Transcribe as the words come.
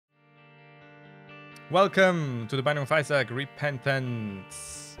Welcome to the Binding of Isaac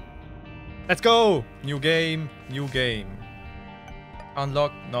Repentance. Let's go! New game, new game.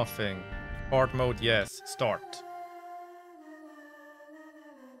 Unlock nothing. Hard mode, yes. Start.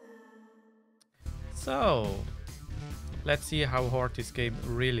 So, let's see how hard this game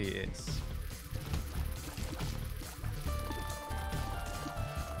really is.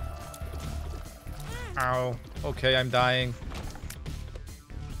 Ow. Okay, I'm dying.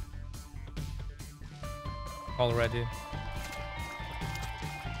 Already.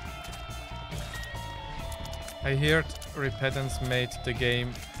 I heard Repentance made the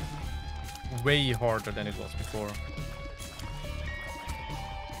game way harder than it was before.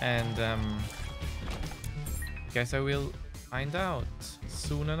 And guess I will find out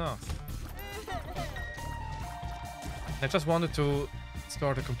soon enough. I just wanted to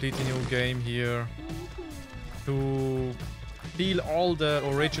start a completely new game here to feel all the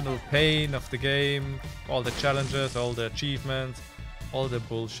original pain of the game, all the challenges, all the achievements, all the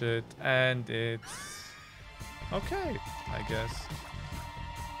bullshit, and it's okay, I guess.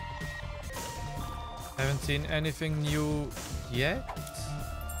 Haven't seen anything new yet.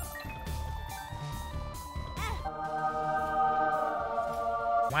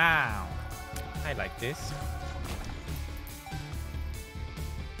 Wow, I like this.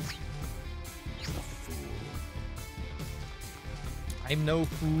 I'm no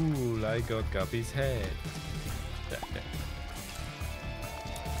fool, I got Guppy's head.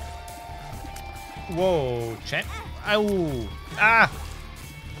 Whoa, chat. Ow! Ah!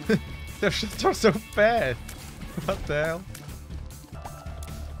 They're so bad. What the hell?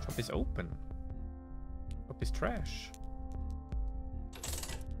 Shop is open. Shop is trash.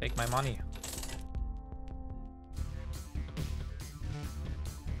 Take my money.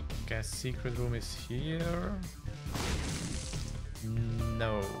 Guess secret room is here.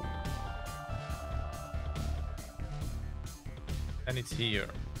 No. And it's here.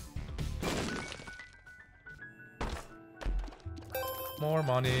 More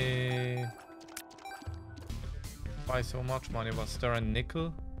money. Why so much money? Was there a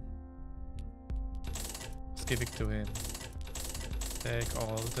nickel? Let's give it to him. Take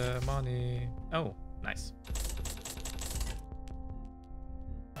all the money. Oh, nice.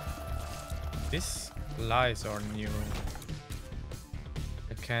 These lies are new.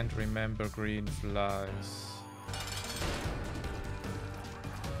 I can't remember green flies.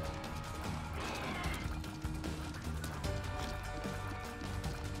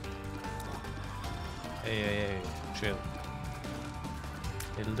 Hey, chill.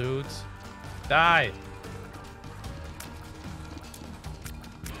 Little dudes. Die!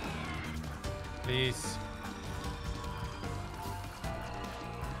 Please.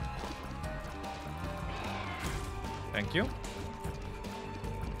 Thank you.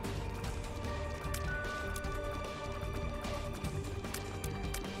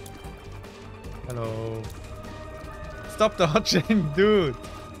 Hello. Stop dodging, dude.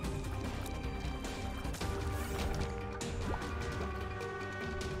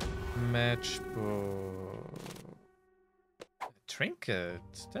 Matchbook. Trinket.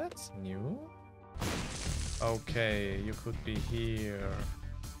 That's new. Okay, you could be here.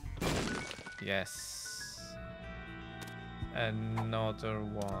 Yes. Another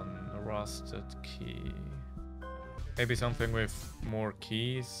one. Rusted key. Maybe something with more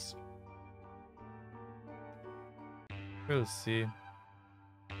keys. We'll see.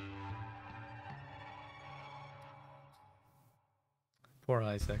 Poor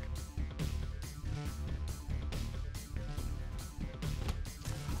Isaac.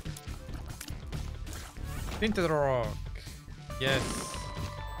 Into the rock. Yes.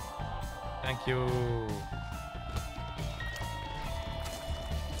 Thank you.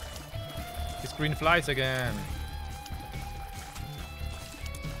 His green flies again.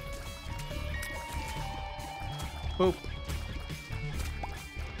 Boop.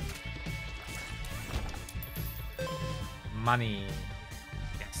 Money.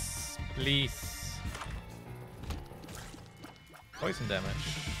 Yes, please. Poison damage.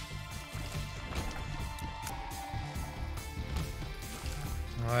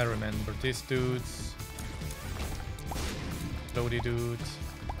 I remember these dudes. Loady dude.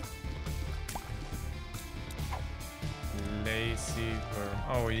 Lazy worm.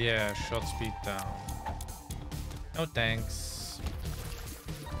 Oh yeah, shot speed down. No thanks.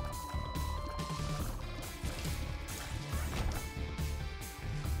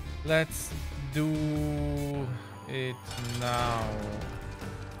 Let's do it now.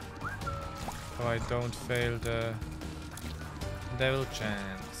 So I don't fail the devil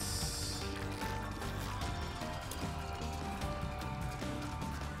chance.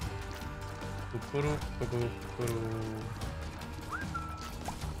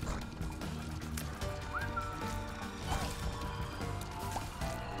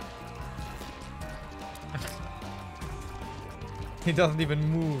 He doesn't even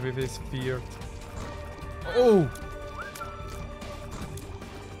move if he's feared. Oh!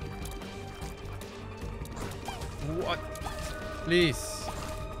 What? Please.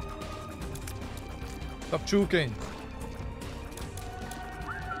 Stop choking.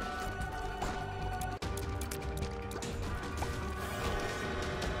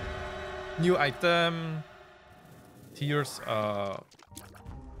 New item. Tears.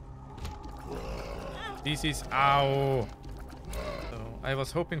 This is ow. So I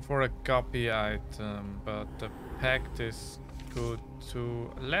was hoping for a copy item, but the pact is good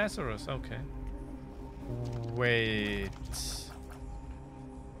to Lazarus. Okay. Wait.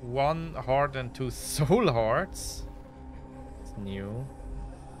 1 heart and 2 soul hearts. It's new.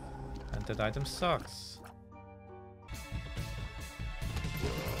 And that item sucks.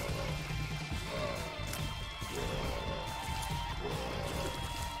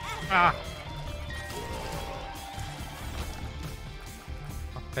 Ah!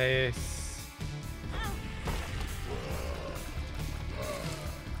 My face.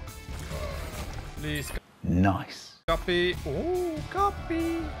 Please. Nice. Copy. Oh,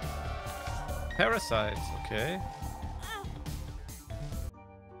 copy. Parasites. Okay.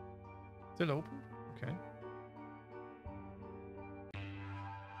 Still open. Okay.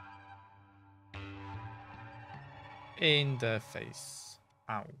 In the face.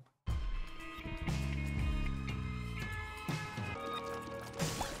 Ow.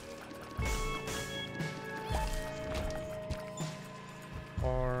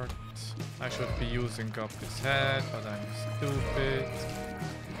 Heart. I should be using up his head, but I'm stupid.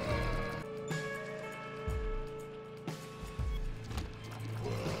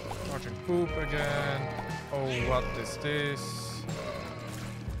 Watching poop again. Oh, what is this?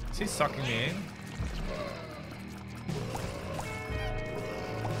 Is he sucking me in?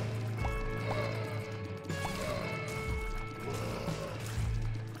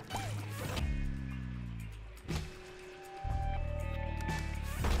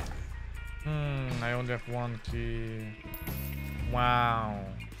 I only have 1 key. Wow.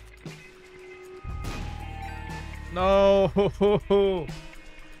 No.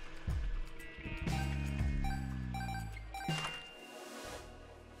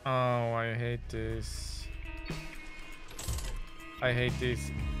 Oh, I hate this. I hate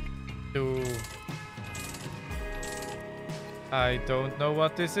this too. I don't know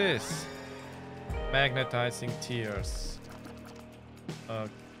what this is. Magnetizing tears.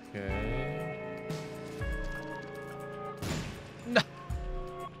 Okay. No.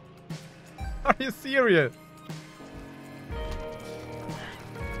 Are you serious?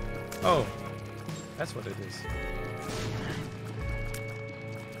 Oh, that's what it is.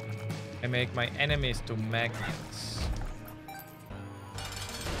 I make my enemies to magnets.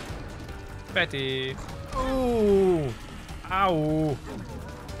 Betty. Ooh. Ow.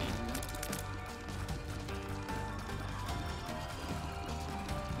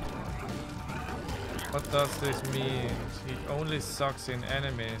 What does this mean? He only sucks in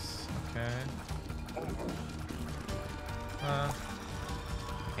enemies. Okay.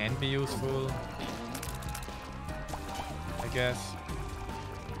 Can be useful, I guess.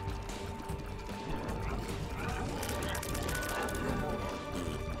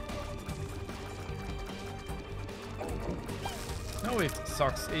 No, it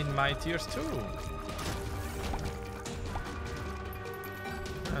sucks in my tiers too.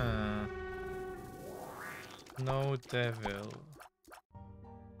 No devil.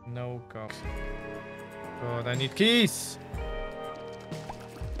 No god. God, I need keys!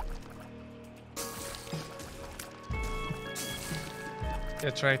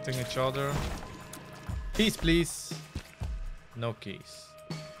 They're trading each other. Keys, please. No keys.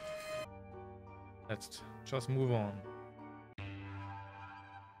 Let's just move on.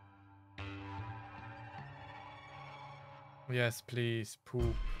 Yes, please,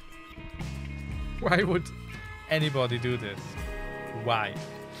 poop. Why would anybody do this? Why?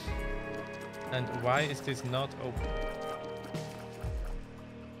 And why is this not open?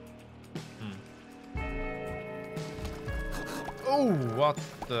 Oh, what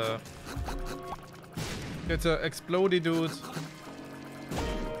the? It's a explodey dude.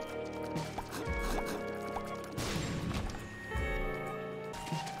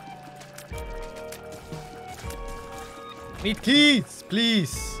 Need keys,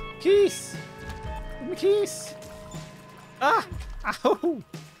 please. Keys. Give me keys. Ah! Ow!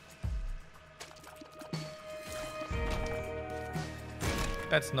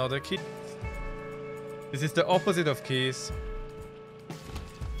 That's not a key. This is the opposite of keys.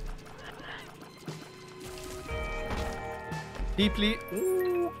 Deeply.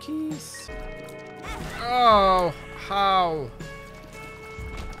 Ooh, keys. Oh, how?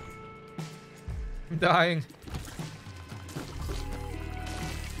 I'm dying.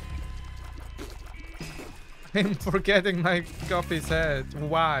 I'm forgetting my copy's head.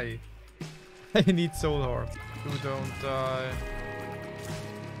 Why? I need soul heart. You don't die.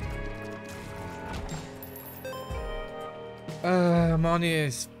 Money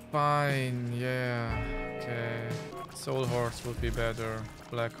is fine. Yeah. Okay. Soul hearts would be better.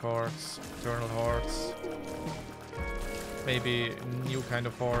 Black hearts, eternal hearts. Maybe new kind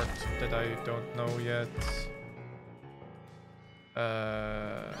of heart that I don't know yet.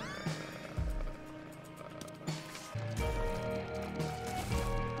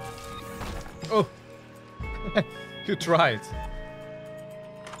 Oh! You tried.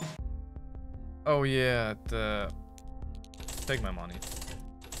 Oh yeah, take my money.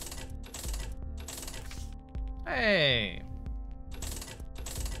 Hey!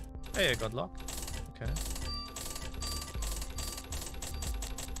 Hey, I got luck. Okay.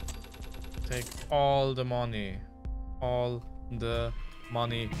 Take all the money. All the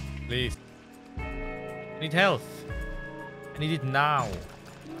money, please. I need health. I need it now.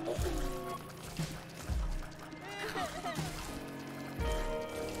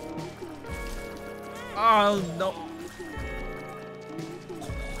 Oh no.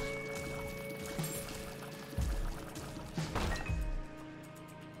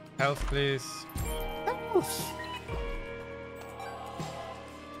 Health, please. Health.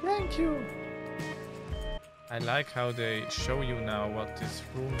 Thank you. I like how they show you now what these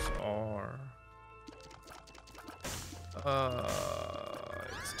rooms are.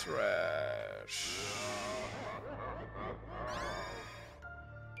 It's trash.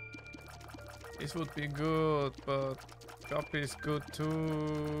 This would be good, but copy is good too.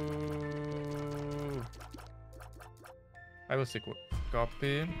 I will stick with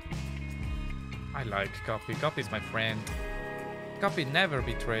copy. I like copy. Copy is my friend. Copy never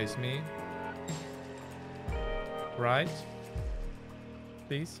betrays me. Right?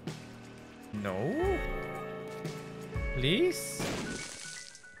 Please? No? Please?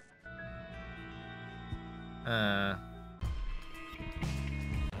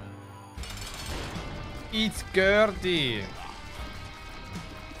 It's Gertie.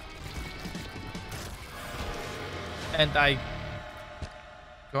 And I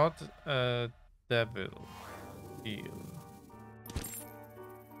got a devil deal.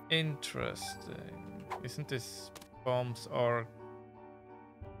 Interesting. Isn't this bombs or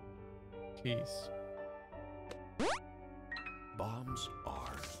keys? Bombs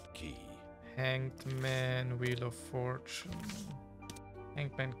are key. Hanged Man, Wheel of Fortune.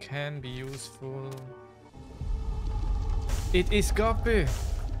 Hanged Man can be useful. It is copy.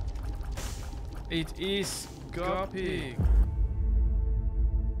 It is copy.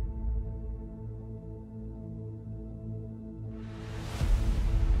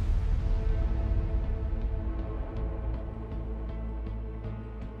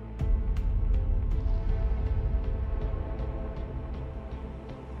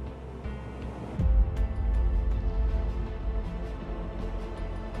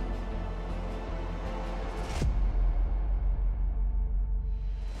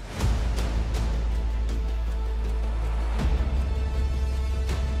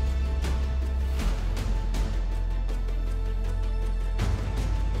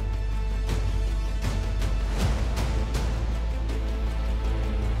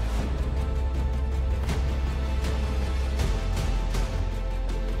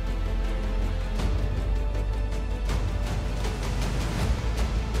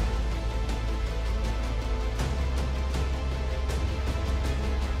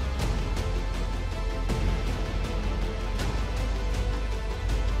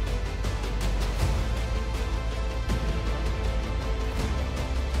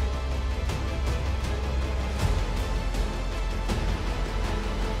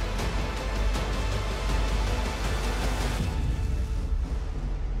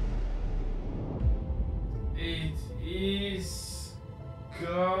 It is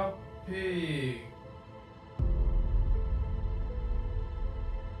copy.